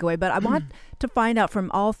one takeaway. But I want to find out from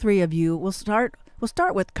all three of you. We'll start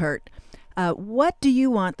with Kurt. What do you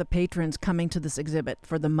want the patrons coming to this exhibit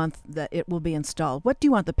for the month that it will be installed? What do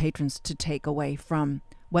you want the patrons to take away from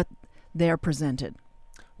what they're presented?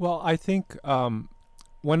 Well, I think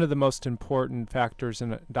one of the most important factors,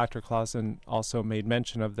 and Dr. Clausen also made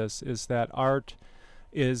mention of this, is that art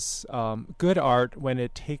is good art when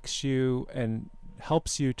it takes you and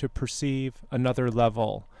helps you to perceive another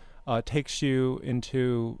level, takes you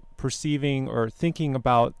into perceiving or thinking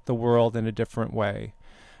about the world in a different way.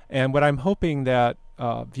 And what I'm hoping that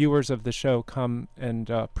viewers of the show come and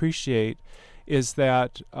appreciate is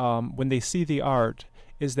that when they see the art,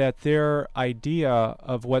 is that their idea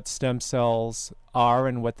of what stem cells are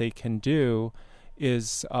and what they can do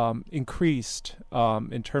is increased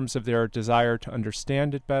in terms of their desire to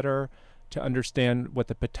understand it better, to understand what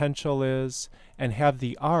the potential is, and have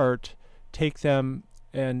the art take them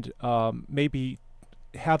and maybe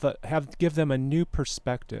give them a new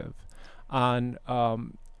perspective on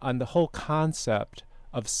the whole concept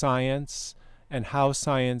of science and how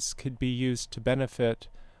science could be used to benefit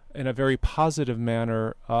in a very positive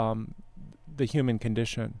manner the human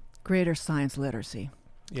condition. Greater science literacy.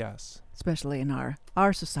 Yes. especially in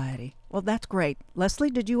our society. Well, that's great.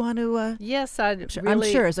 Leslie, did you want to? Yes, I'm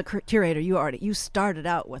sure as a curator, you started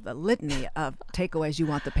out with a litany of takeaways you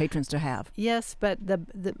want the patrons to have. Yes, but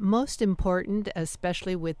the most important,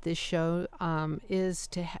 especially with this show, is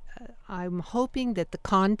I'm hoping that the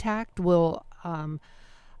contact will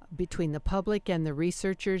between the public and the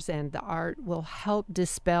researchers and the art will help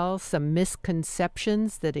dispel some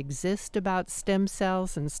misconceptions that exist about stem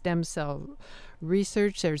cells and stem cell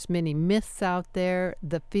research. There's many myths out there.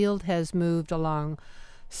 The field has moved along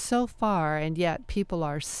so far, and yet people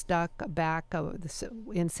are stuck back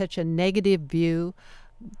in such a negative view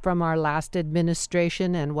from our last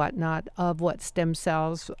administration and whatnot of what stem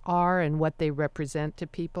cells are and what they represent to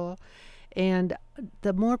people. And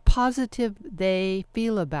the more positive they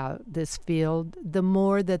feel about this field, the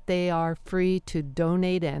more that they are free to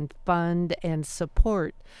donate and fund and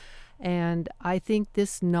support. And I think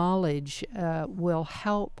this knowledge will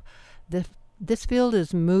help. This field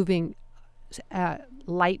is moving at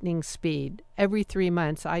lightning speed. Every 3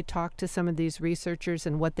 months, I talk to some of these researchers,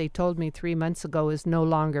 and what they told me 3 months ago is no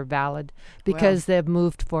longer valid because they've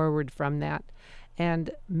moved forward from that.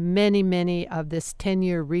 And many of this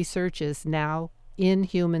 10-year research is now in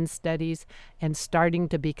human studies and starting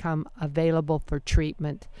to become available for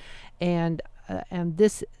treatment. And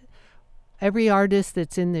this, every artist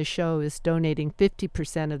that's in this show is donating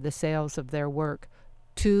 50% of the sales of their work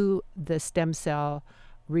to the Stem Cell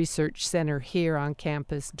Research Center here on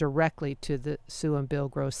campus, directly to the Sue and Bill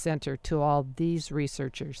Gross Center, to all these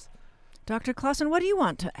researchers. Dr. Clausen, what do you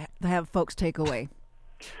want to have folks take away?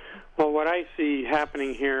 Well, what I see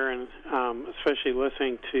happening here, and especially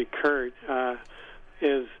listening to Kurt,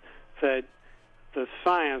 is that the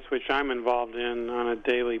science, which I'm involved in on a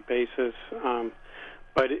daily basis,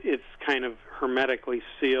 but it's kind of hermetically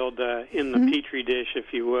sealed in the petri dish,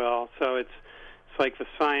 if you will. So it's like the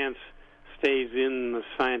science stays in the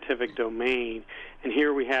scientific domain, and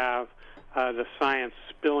here we have the science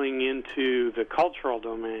spilling into the cultural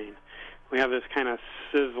domain. We have this kind of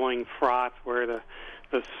sizzling froth where the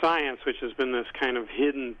science, which has been this kind of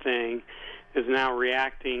hidden thing, is now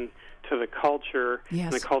reacting to the culture,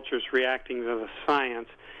 and the culture is reacting to the science,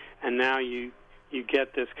 and now you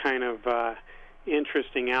get this kind of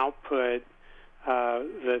interesting output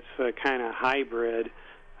that's a kind of hybrid,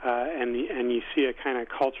 and you see a kind of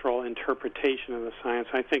cultural interpretation of the science.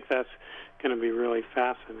 I think that's going to be really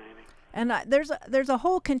fascinating. And there's a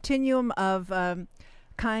whole continuum of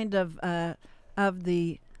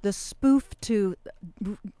the spoof to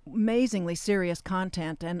amazingly serious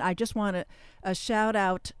content, and I just want a shout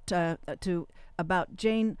out to about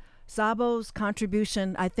Jane Szabo's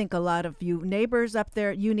contribution. I think a lot of you neighbors up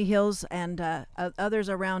there at Uni Hills and others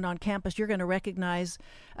around on campus, you're going to recognize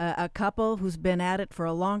a couple who's been at it for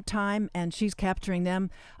a long time, and she's capturing them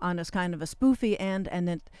on a kind of a spoofy end,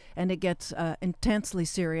 and it gets intensely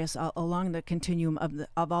serious along the continuum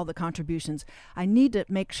of all the contributions. I need to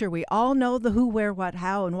make sure we all know the who, where, what,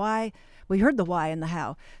 how, and why. We heard the why and the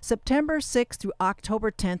how. September 6th through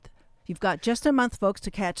October 10th. You've got just a month, folks,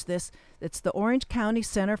 to catch this. It's the Orange County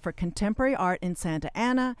Center for Contemporary Art in Santa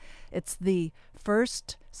Ana. It's the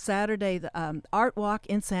first Saturday art walk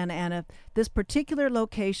in Santa Ana. This particular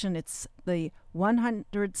location, it's the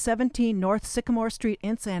 117 North Sycamore Street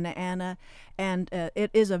in Santa Ana, and it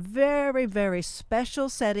is a very, very special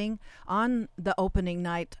setting on the opening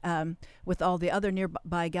night with all the other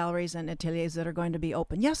nearby galleries and ateliers that are going to be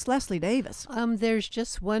open. Yes, Leslie Davis. There's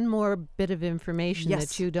just one more bit of information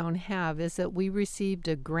that you don't have, is that we received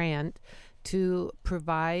a grant to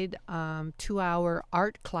provide 2-hour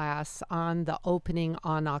art class on the opening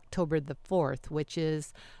on October the 4th, which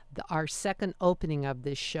is our second opening of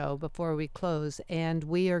this show before we close. And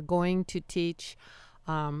we are going to teach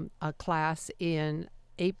a class in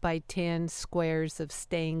 8x10 squares of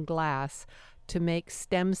stained glass to make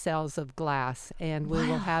stem cells of glass. And we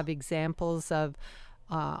will have examples of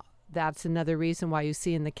that's another reason why you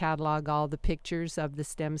see in the catalog all the pictures of the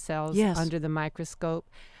stem cells under the microscope.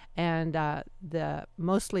 And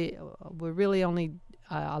mostly we're really only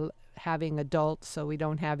having adults, so we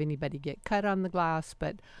don't have anybody get cut on the glass,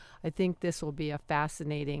 but I think this will be a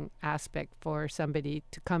fascinating aspect for somebody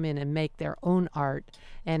to come in and make their own art,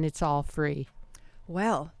 and it's all free.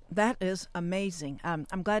 Well, that is amazing. I'm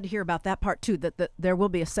glad to hear about that part too, that there will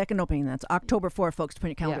be a second opening. That's October 4th, folks, to put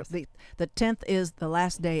in your calendar. Yes. The 10th is the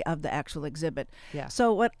last day of the actual exhibit. Yeah.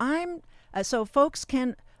 So so folks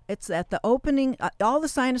can... It's at the opening. All the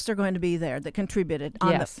scientists are going to be there that contributed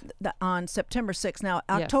on September 6th. Now,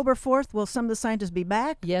 October 4th, will some of the scientists be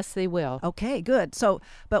back? Yes, they will. Okay, good. So,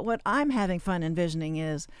 but what I'm having fun envisioning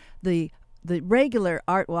is the regular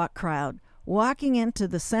Art Walk crowd walking into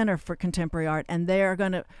the Center for Contemporary Art, and they are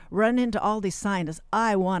going to run into all these scientists.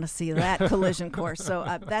 I want to see that collision course. So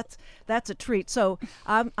that's a treat. So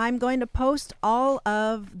I'm going to post all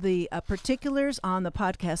of the particulars on the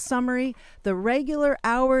podcast summary. The regular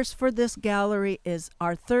hours for this gallery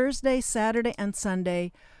are Thursday, Saturday, and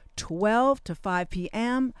Sunday, 12 to 5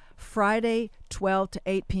 p.m., Friday, 12 to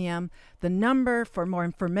 8 p.m. The number for more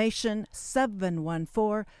information,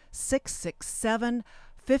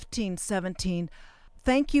 714-667-1517.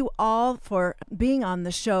 Thank you all for being on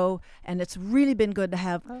the show, and it's really been good to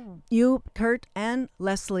have you, Kurt, and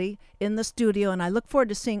Leslie in the studio, and I look forward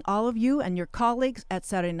to seeing all of you and your colleagues at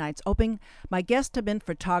Saturday Night's Opening. My guests have been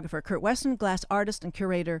photographer Kurt Weston, glass artist and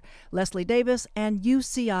curator Leslie Davis, and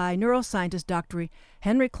UCI neuroscientist Dr.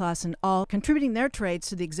 Henry Clausen, all contributing their trades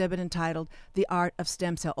to the exhibit entitled The Art of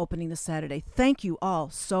Stem Cell, opening this Saturday. Thank you all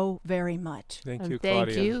so very much. Thank you, Thank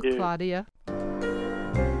Claudia. you, Claudia.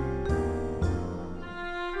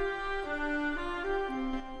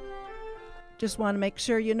 Just want to make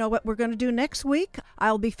sure you know what we're going to do next week.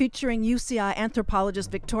 I'll be featuring UCI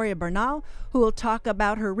anthropologist Victoria Bernal, who will talk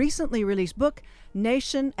about her recently released book,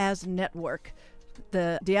 Nation as Network,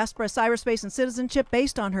 the diaspora, cyberspace, and citizenship,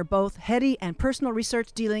 based on her both heady and personal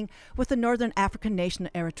research dealing with the northern African nation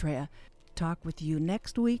of Eritrea. Talk with you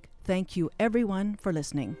next week. Thank you, everyone, for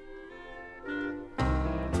listening.